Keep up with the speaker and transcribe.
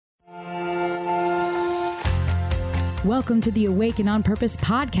Welcome to the Awaken on Purpose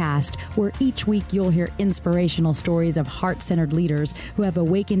podcast, where each week you'll hear inspirational stories of heart-centered leaders who have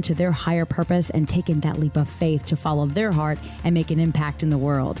awakened to their higher purpose and taken that leap of faith to follow their heart and make an impact in the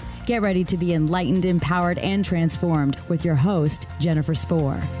world. Get ready to be enlightened, empowered, and transformed with your host, Jennifer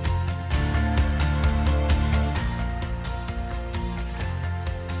Spohr.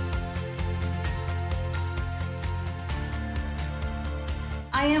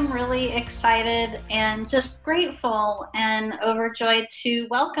 I am really excited and just grateful and overjoyed to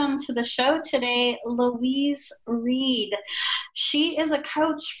welcome to the show today, Louise Reid. She is a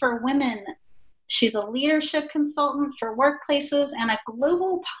coach for women. She's a leadership consultant for workplaces and a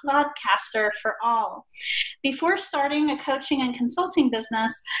global podcaster for all. Before starting a coaching and consulting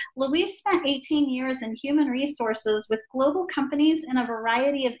business, Louise spent 18 years in human resources with global companies in a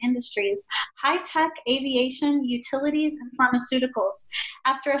variety of industries: high-tech, aviation, utilities, and pharmaceuticals.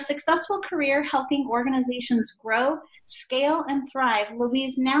 After a successful career helping organizations grow, scale, and thrive,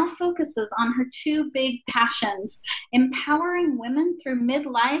 Louise now focuses on her two big passions: empowering women through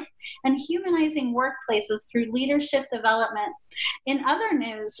midlife and humanizing workplaces through leadership development. In other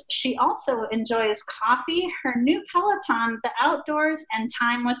news, she also enjoys coffee, her new Peloton, the outdoors, and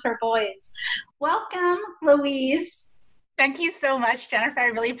time with her boys. Welcome, Louise. Thank you so much, Jennifer. I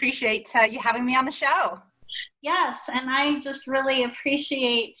really appreciate you having me on the show. Yes, and I just really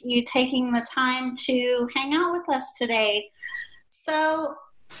appreciate you taking the time to hang out with us today. So,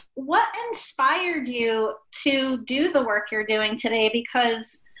 what inspired you to do the work you're doing today?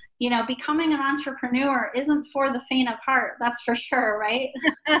 Because, you know, becoming an entrepreneur isn't for the faint of heart, that's for sure, right?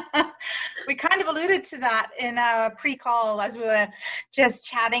 We kind of alluded to that in our pre-call as we were just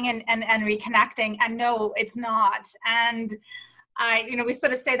chatting and reconnecting. And no, it's not. And we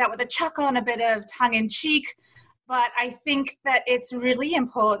sort of say that with a chuckle and a bit of tongue in cheek, but I think that it's really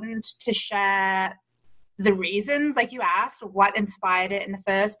important to share the reasons, like you asked, what inspired it in the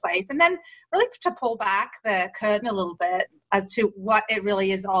first place, and then really to pull back the curtain a little bit as to what it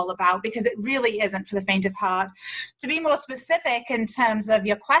really is all about, because it really isn't for the faint of heart. To be more specific in terms of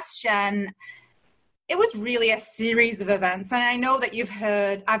your question, it was really a series of events, and I know that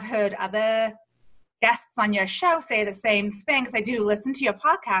I've heard other guests on your show say the same thing, because I do listen to your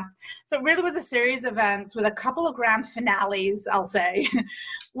podcast. So it really was a series of events with a couple of grand finales, I'll say.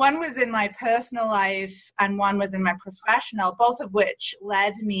 One was in my personal life and one was in my professional, both of which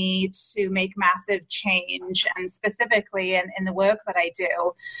led me to make massive change, and specifically in the work that I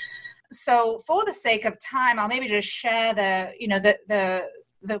do. So for the sake of time, I'll maybe just share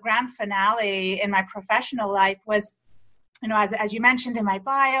the grand finale in my professional life was, as you mentioned in my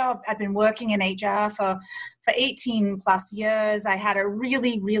bio, I've been working in HR for 18 plus years. I had a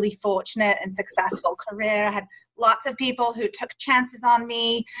really, really fortunate and successful career. I had lots of people who took chances on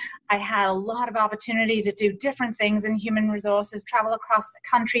me. I had a lot of opportunity to do different things in human resources, travel across the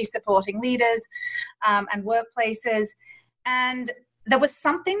country supporting leaders and workplaces. And there was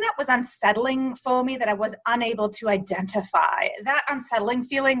something that was unsettling for me that I was unable to identify. That unsettling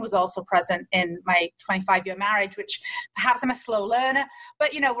feeling was also present in my 25-year marriage, which perhaps I'm a slow learner, but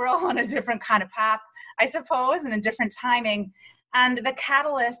we're all on a different kind of path, I suppose, and a different timing. And the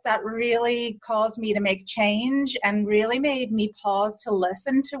catalyst that really caused me to make change and really made me pause to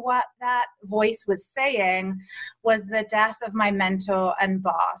listen to what that voice was saying was the death of my mentor and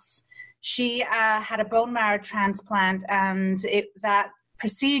boss. She had a bone marrow transplant, and that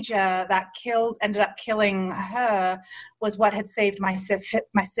procedure that ended up killing her was what had saved my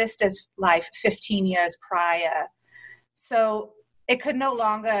sister's life 15 years prior. So it could no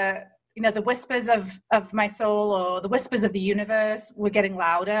longer, the whispers of my soul or the whispers of the universe were getting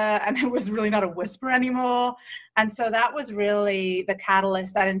louder, and it was really not a whisper anymore. And so that was really the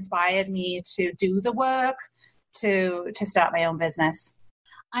catalyst that inspired me to do the work, to start my own business.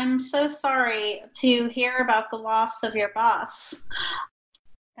 I'm so sorry to hear about the loss of your boss.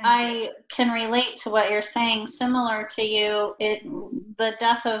 I can relate to what you're saying. Similar to you, the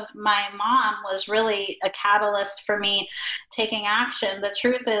death of my mom was really a catalyst for me taking action. The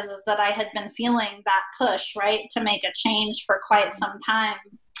truth is that I had been feeling that push, right, to make a change for quite some time.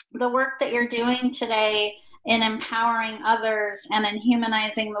 The work that you're doing today in empowering others and in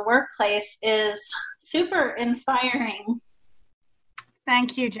humanizing the workplace is super inspiring.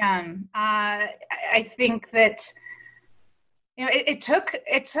 Thank you, Jen. I think that it took,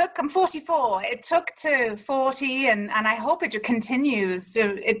 I'm 44, it took to 40, and I hope it continues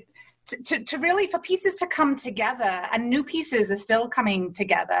to really, for pieces to come together, and new pieces are still coming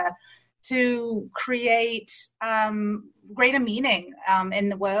together to create greater meaning in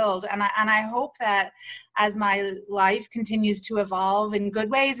the world. And I hope that as my life continues to evolve in good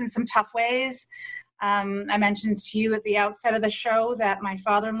ways and some tough ways, I mentioned to you at the outset of the show that my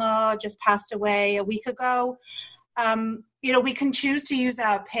father-in-law just passed away a week ago. We can choose to use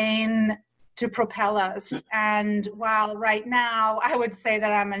our pain to propel us. And while right now I would say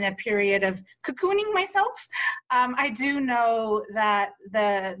that I'm in a period of cocooning myself, I do know that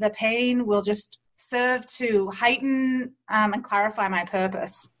the pain will just serve to heighten and clarify my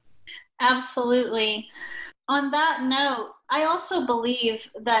purpose. Absolutely. On that note, I also believe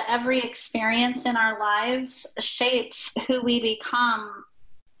that every experience in our lives shapes who we become.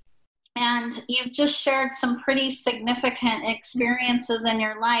 And you've just shared some pretty significant experiences in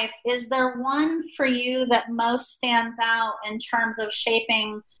your life. Is there one for you that most stands out in terms of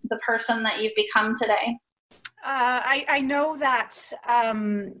shaping the person that you've become today? I know that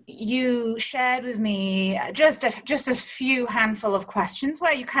you shared with me just a few handful of questions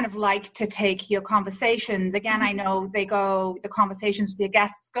where you kind of like to take your conversations. Again, I know the conversations with your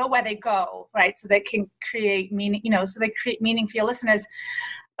guests go where they go, right? So they can create meaning, so they create meaning for your listeners.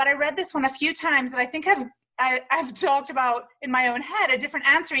 But I read this one a few times, and I think I've talked about in my own head a different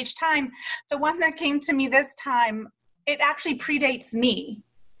answer each time. The one that came to me this time, it actually predates me.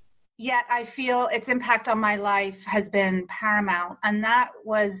 Yet I feel its impact on my life has been paramount. And that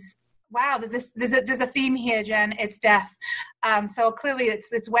was, wow, there's a theme here, Jen. It's death. So clearly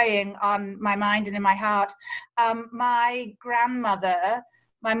it's weighing on my mind and in my heart. My grandmother,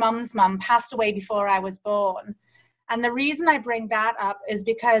 my mom's mom, passed away before I was born. And the reason I bring that up is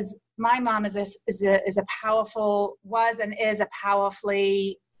because my mom was a powerful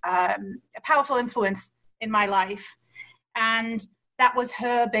influence in my life. And that was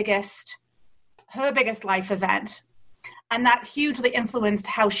her biggest life event. And that hugely influenced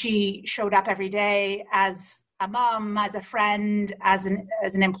how she showed up every day as a mom, as a friend, as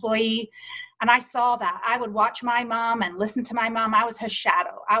an employee. And I saw that. I would watch my mom and listen to my mom. I was her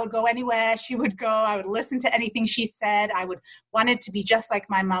shadow. I would go anywhere she would go. I would listen to anything she said. I wanted to be just like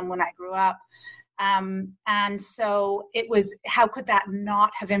my mom when I grew up. And so it was, how could that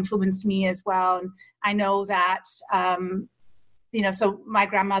not have influenced me as well? And I know that, so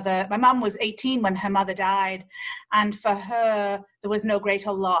my mom was 18 when her mother died. And for her, there was no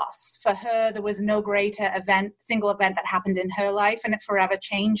greater loss. For her, there was no greater single event that happened in her life, and it forever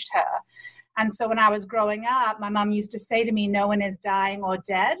changed her. And so when I was growing up, my mom used to say to me, no one is dying or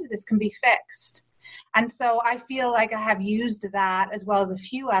dead. This can be fixed. And so I feel like I have used that as well as a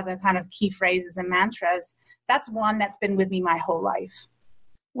few other kind of key phrases and mantras. That's one that's been with me my whole life.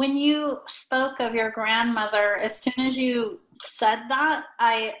 When you spoke of your grandmother, as soon as you said that,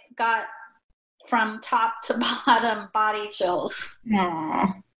 I got from top to bottom body chills.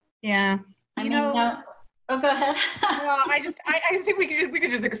 Aww. Yeah. Oh, go ahead. No, I think we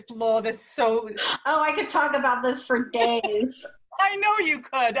could just explore this. So, I could talk about this for days. I know you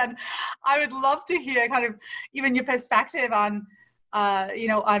could, and I would love to hear kind of even your perspective on,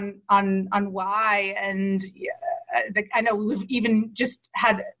 on why. And I know we've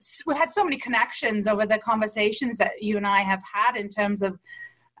had so many connections over the conversations that you and I have had in terms of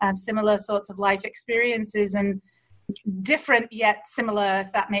similar sorts of life experiences, and different yet similar,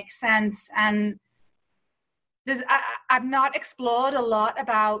 if that makes sense. And I've not explored a lot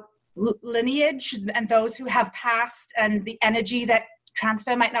about lineage and those who have passed, and the energy that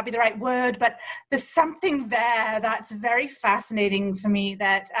transfer might not be the right word, but there's something there that's very fascinating for me,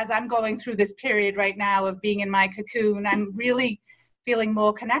 that as I'm going through this period right now of being in my cocoon, I'm really feeling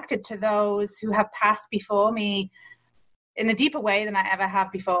more connected to those who have passed before me in a deeper way than I ever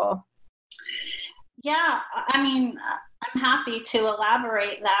have before. Yeah, I mean, I'm happy to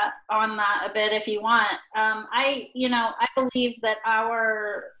elaborate on that a bit if you want. I believe that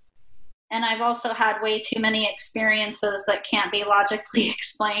and I've also had way too many experiences that can't be logically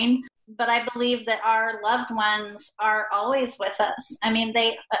explained, but I believe that our loved ones are always with us. I mean,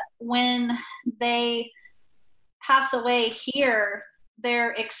 when they pass away here,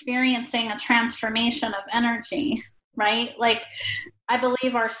 they're experiencing a transformation of energy, right? Like, I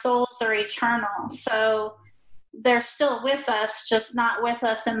believe our souls are eternal. So they're still with us, just not with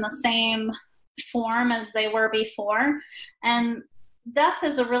us in the same form as they were before. And death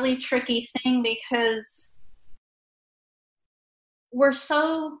is a really tricky thing because we're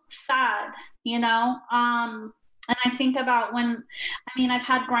so sad, and I think about I've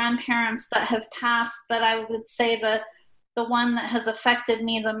had grandparents that have passed, but I would say the one that has affected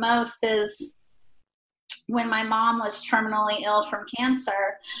me the most is when my mom was terminally ill from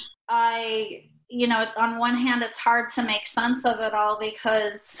cancer. On one hand, it's hard to make sense of it all,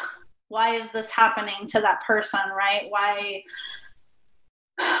 because why is this happening to that person, right?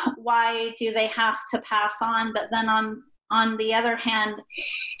 Why do they have to pass on? But then on the other hand,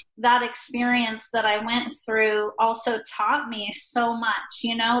 that experience that I went through also taught me so much.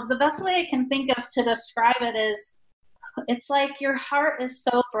 You know, the best way I can think of to describe it is, it's like your heart is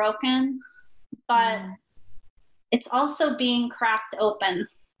so broken, but it's also being cracked open.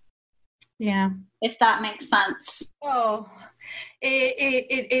 Yeah. If that makes sense. Oh,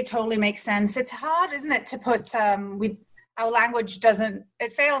 it totally makes sense. It's hard, isn't it, to put, our language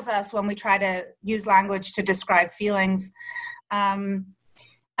it fails us when we try to use language to describe feelings.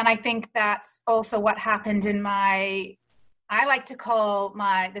 And I think that's also what happened in I like to call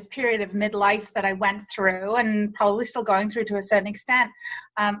this period of midlife that I went through, and probably still going through to a certain extent.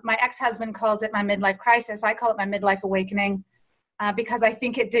 My ex-husband calls it my midlife crisis. I call it my midlife awakening, because I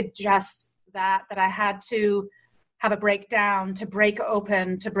think it did just that I had to have a breakdown, to break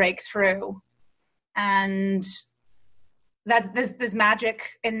open, to break through. And that there's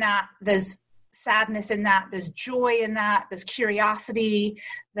magic in that, there's sadness in that, there's joy in that, there's curiosity,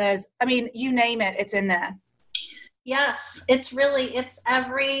 you name it, it's in there. Yes, it's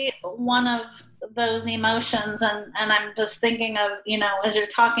every one of those emotions. And I'm just thinking of, as you're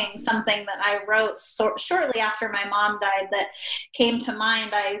talking, something that I wrote shortly after my mom died that came to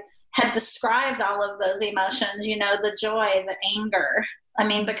mind. I had described all of those emotions, the joy, the anger. I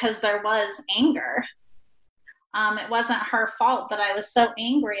mean, because there was anger. It wasn't her fault, but I was so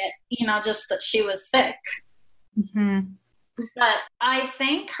angry at, just that she was sick. Mm-hmm. But I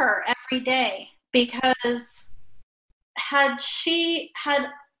thank her every day, because had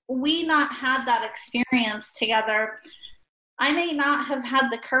we not had that experience together, I may not have had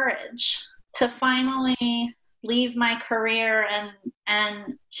the courage to finally leave my career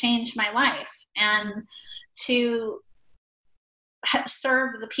and change my life and to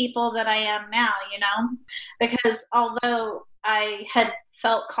serve the people that I am now, because although I had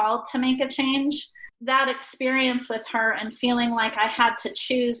felt called to make a change, that experience with her and feeling like I had to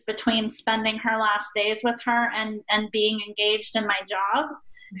choose between spending her last days with her and being engaged in my job,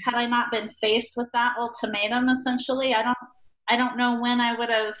 had I not been faced with that ultimatum, essentially, I don't know when I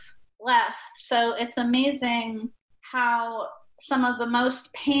would have left. So it's amazing how some of the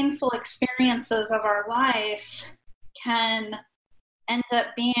most painful experiences of our life can end up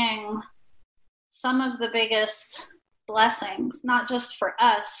being some of the biggest blessings, not just for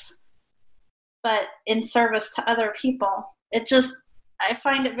us, but in service to other people. I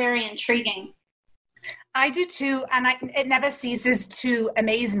find it very intriguing. I do too, and it never ceases to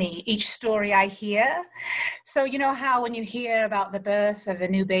amaze me, each story I hear. So you know how when you hear about the birth of a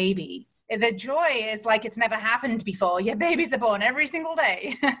new baby, the joy is like it's never happened before. Your babies are born every single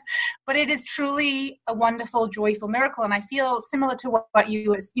day. But it is truly a wonderful, joyful miracle. And I feel similar to what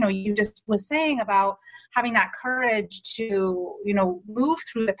you just were saying about having that courage to, move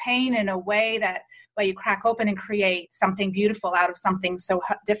through the pain in a way where you crack open and create something beautiful out of something so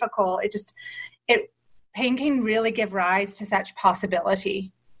difficult. Pain can really give rise to such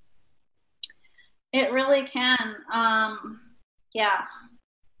possibility. It really can. Yeah,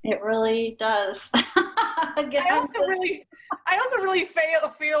 it really does. I also really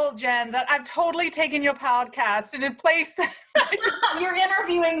feel, Jen, that I've totally taken your podcast in a place that you're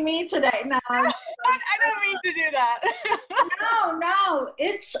interviewing me today. No, I don't mean to do that. No,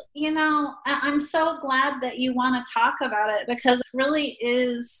 it's, I'm so glad that you want to talk about it, because it really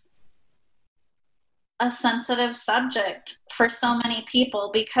is a sensitive subject for so many people,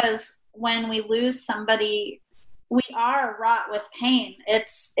 because when we lose somebody, we are wrought with pain.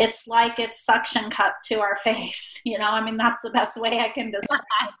 It's like it's suction cup to our face. That's the best way I can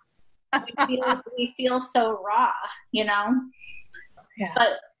describe. We feel so raw, Yeah.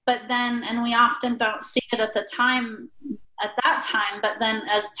 But then, and we often don't see it at that time, but then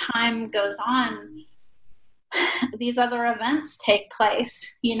as time goes on, these other events take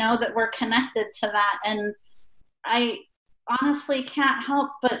place, that we're connected to that. And I honestly can't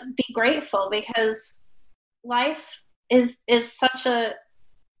help but be grateful, because life is such a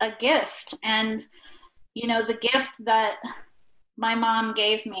gift. And, the gift that my mom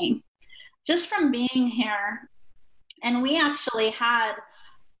gave me just from being here. And we actually had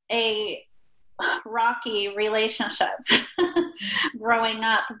a rocky relationship growing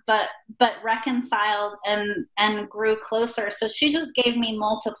up, but reconciled and grew closer. So she just gave me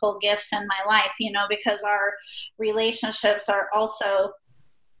multiple gifts in my life, because our relationships are also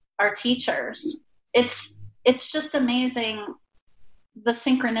our teachers. It's just amazing, the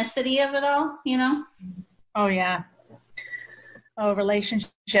synchronicity of it all, Oh yeah. Oh,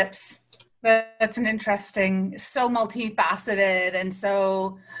 relationships. That's an interesting, so multifaceted and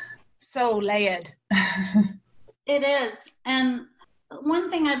so layered. It is. And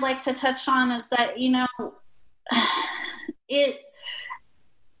one thing I'd like to touch on is that,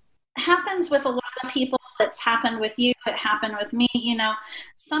 happens with a lot of people. It's happened with you. It happened with me.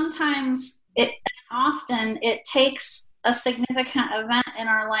 Sometimes often it takes a significant event in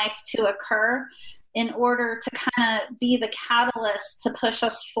our life to occur in order to kind of be the catalyst to push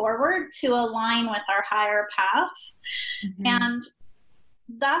us forward to align with our higher path. Mm-hmm. And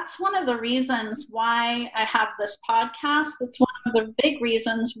that's one of the reasons why I have this podcast. It's one of the big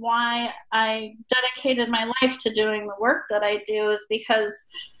reasons why I dedicated my life to doing the work that I do, is because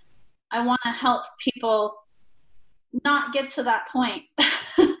I want to help people not get to that point,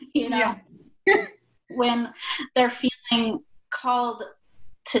 when they're feeling called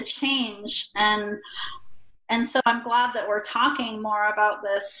to change. And so I'm glad that we're talking more about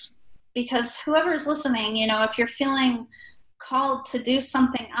this, because whoever's listening, if you're feeling called to do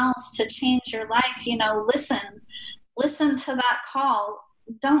something else, to change your life, listen to that call.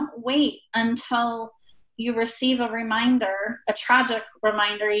 Don't wait until you receive a reminder, a tragic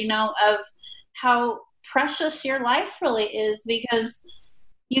reminder, of how precious your life really is, because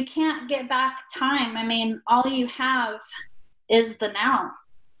you can't get back time. I mean, all you have is the now.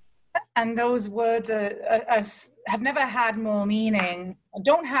 And those words have never had more meaning,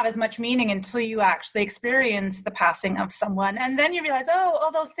 don't have as much meaning until you actually experience the passing of someone. And then you realize,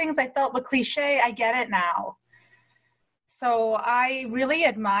 all those things I thought were cliche, I get it now. So I really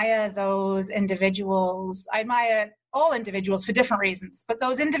admire those individuals. I admire all individuals for different reasons, but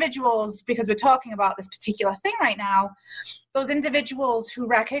those individuals, because we're talking about this particular thing right now, those individuals who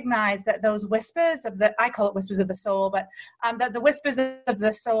recognize that those whispers I call it whispers of the soul, but that the whispers of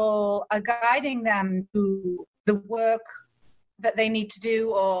the soul are guiding them to the work that they need to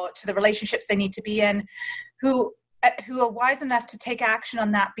do, or to the relationships they need to be in, who are wise enough to take action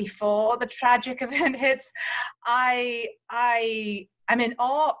on that before the tragic event hits. I'm in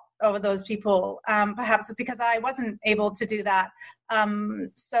awe over those people, perhaps because I wasn't able to do that.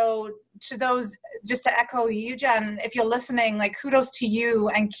 So to those, just to echo you, Jen, if you're listening, kudos to you,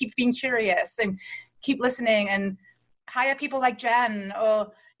 and keep being curious and keep listening, and hire people like Jen,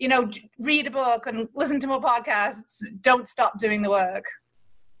 or, read a book and listen to more podcasts. Don't stop doing the work.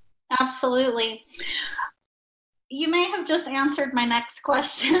 Absolutely. You may have just answered my next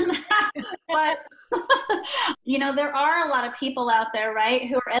question, but, there are a lot of people out there, right,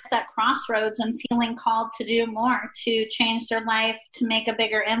 who are at that crossroads and feeling called to do more, to change their life, to make a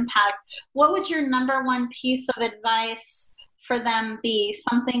bigger impact. What would your number one piece of advice for them be?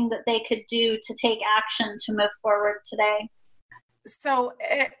 Something that they could do to take action to move forward today? So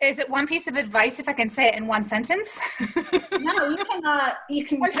is it one piece of advice if I can say it in one sentence? No, you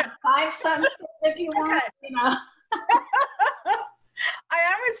can Okay. have 5 sentences if you want, I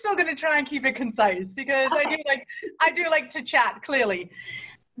am still going to try and keep it concise, because okay. I do like to chat, clearly.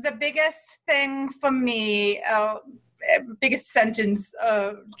 The biggest thing for me, biggest sentence,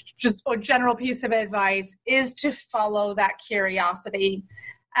 or general piece of advice, is to follow that curiosity.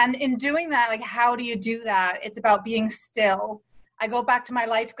 And in doing that, how do you do that? It's about being still. I go back to my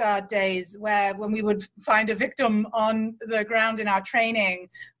lifeguard days, where when we would find a victim on the ground in our training,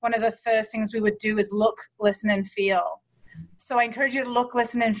 one of the first things we would do is look, listen, and feel. So I encourage you to look,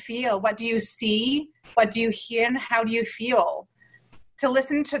 listen, and feel. What do you see? What do you hear? And how do you feel? To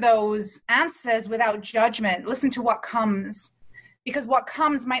listen to those answers without judgment. Listen to what comes, because what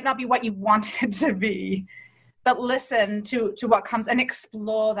comes might not be what you want it to be. But listen to what comes and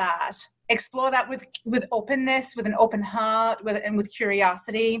explore that. Explore that with openness, with an open heart, and with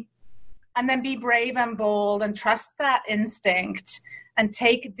curiosity. And then be brave and bold and trust that instinct and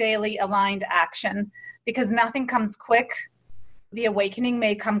take daily aligned action, because nothing comes quick. The awakening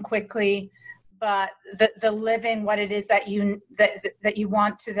may come quickly, but the living what it is that you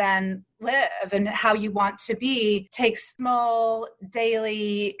want to then live and how you want to be takes small,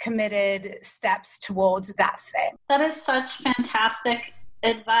 daily, committed steps towards that thing. That is such fantastic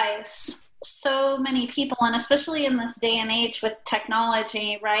advice. So many people, and especially in this day and age with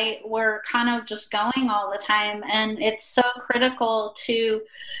technology, right, we're kind of just going all the time, and it's so critical to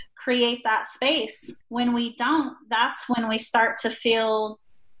create that space. When we don't, that's when we start to feel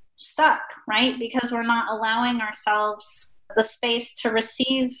stuck, right? Because we're not allowing ourselves the space to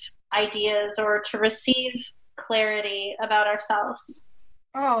receive ideas or to receive clarity about ourselves.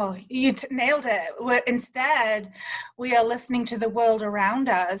 Oh, you nailed it. Instead, we are listening to the world around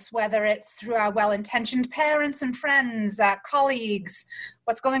us, whether it's through our well-intentioned parents and friends, colleagues,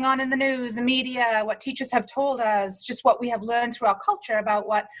 what's going on in the news, the media, what teachers have told us, just what we have learned through our culture about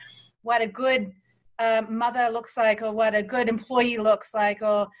what a good mother looks like, or what a good employee looks like,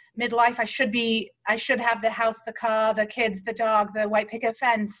 or midlife, I should have the house, the car, the kids, the dog, the white picket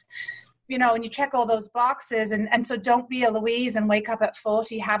fence. and you check all those boxes, and so don't be a Louise and wake up at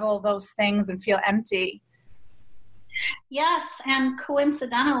 40, have all those things and feel empty. Yes, and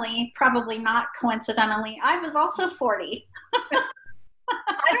coincidentally, probably not coincidentally, I was also 40. I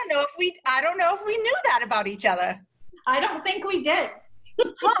don't know if we knew that about each other. I don't think we did.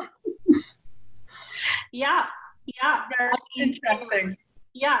 Huh. Yeah. Very interesting.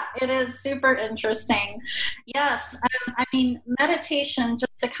 Yeah, it is super interesting. Yes. I mean, meditation,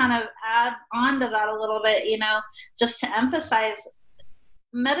 just to kind of add on to that a little bit, just to emphasize,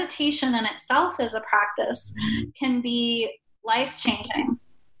 meditation in itself as a practice can be life-changing.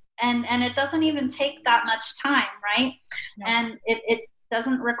 And it doesn't even take that much time, right? No. And it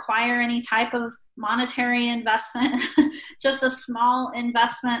doesn't require any type of monetary investment, just a small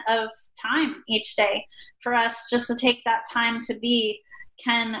investment of time each day for us just to take that time to be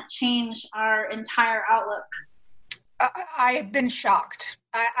can change our entire outlook. I've been shocked.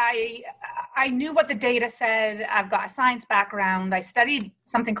 I knew what the data said. I've got a science background. I studied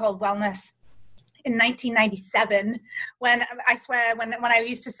something called wellness in 1997. When I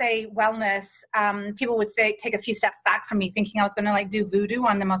used to say wellness, people would say take a few steps back from me, thinking I was going to do voodoo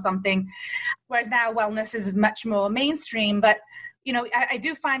on them or something. Whereas now wellness is much more mainstream. But I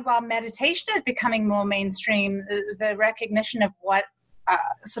do find while meditation is becoming more mainstream, the recognition of what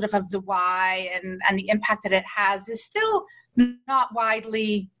sort of the why and the impact that it has is still not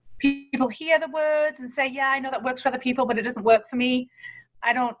widely. People hear the words and say, yeah, I know that works for other people, but it doesn't work for me.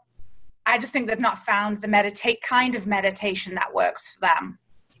 I just think they've not found the kind of meditation that works for them.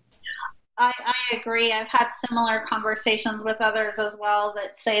 I agree. I've had similar conversations with others as well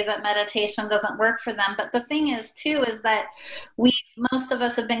that say that meditation doesn't work for them. But the thing is, too, is that most of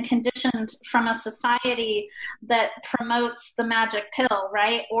us have been conditioned from a society that promotes the magic pill,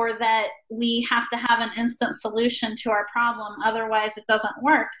 right? Or that we have to have an instant solution to our problem. Otherwise, it doesn't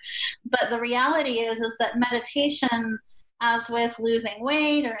work. But the reality is that meditation, as with losing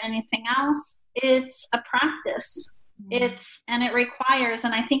weight or anything else, it's a practice. It requires,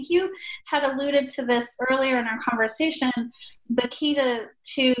 and I think you had alluded to this earlier in our conversation, the key to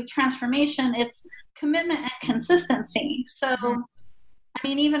transformation, it's commitment and consistency. So, I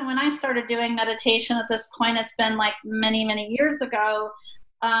mean, even when I started doing meditation at this point, it's been like many, many years ago,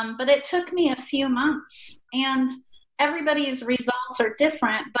 but it took me a few months, and everybody's results are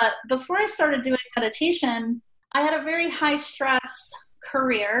different. But before I started doing meditation, I had a very high stress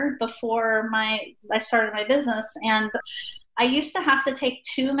career before I started my business, and I used to have to take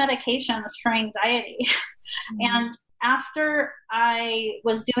 2 medications for anxiety. And after I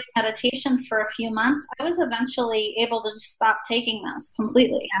was doing meditation for a few months, I was eventually able to just stop taking those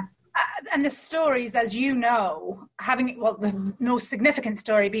completely. And the stories, as you know, the most significant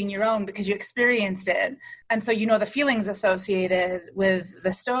story being your own because you experienced it, and so the feelings associated with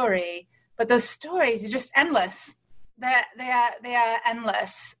the story, but those stories are just endless. They are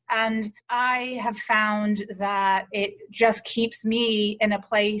endless. And I have found that it just keeps me in a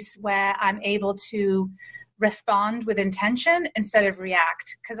place where I'm able to respond with intention instead of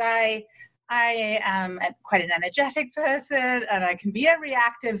react. Because I am quite an energetic person, and I can be a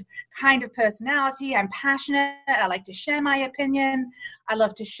reactive kind of personality. I'm passionate. I like to share my opinion. I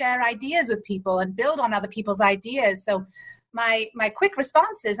love to share ideas with people and build on other people's ideas. So my quick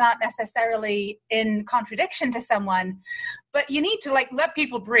responses aren't necessarily in contradiction to someone, but you need to let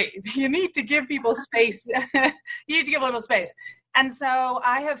people breathe. You need to give people space. You need to give a little space. And so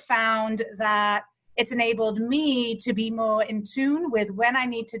I have found that it's enabled me to be more in tune with when I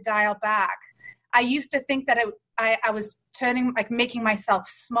need to dial back. I used to think that I was making myself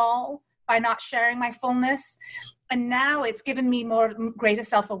small by not sharing my fullness. And now it's given me greater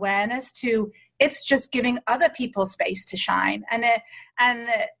self-awareness to it's just giving other people space to shine. And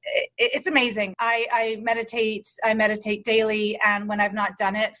it's amazing. I meditate daily. And when I've not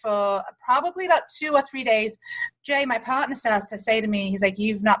done it for probably about 2 or 3 days, Jay, my partner, starts to say to me, he's like,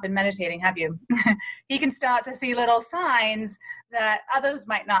 you've not been meditating, have you? He can start to see little signs that others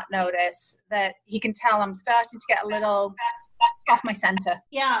might not notice, that he can tell I'm starting to get a little off my center.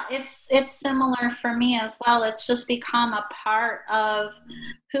 Yeah, it's similar for me as well. It's just become a part of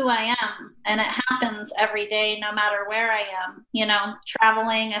who I am, and it happens every day, no matter where I am.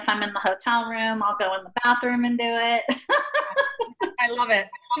 Traveling, if I'm in the hotel room, I'll go in the bathroom and do it. I love it.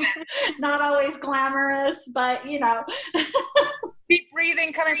 Not always glamorous, but Deep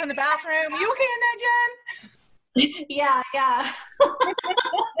breathing coming from the bathroom. You okay in there, Jen? Yeah.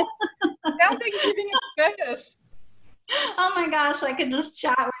 Sounds like you're giving it purpose. Oh my gosh, I could just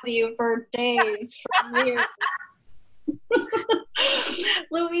chat with you for days, for years.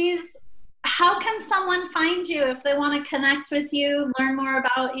 Louise, how can someone find you if they want to connect with you, learn more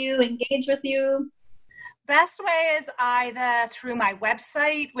about you, engage with you? Best way is either through my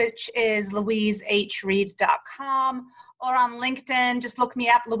website, which is louisehreid.com, or on LinkedIn. Just look me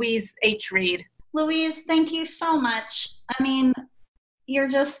up, Louise H Reid. Louise, thank you so much. I mean, you're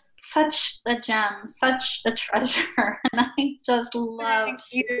just such a gem, such a treasure, and I just love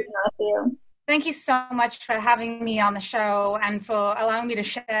speaking with you. Thank you so much for having me on the show and for allowing me to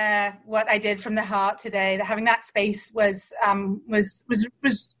share what I did from the heart today. Having that space was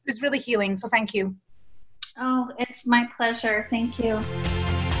really healing. So thank you. Oh, it's my pleasure. Thank you.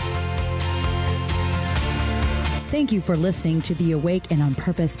 Thank you for listening to the Awake and on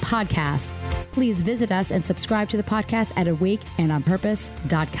Purpose podcast. Please visit us and subscribe to the podcast at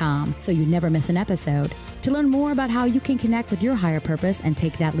awakeandonpurpose.com so you never miss an episode. To learn more about how you can connect with your higher purpose and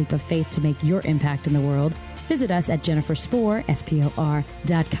take that leap of faith to make your impact in the world, visit us at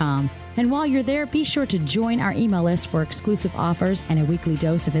jenniferspor.com. And while you're there, be sure to join our email list for exclusive offers and a weekly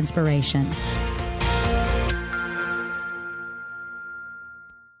dose of inspiration.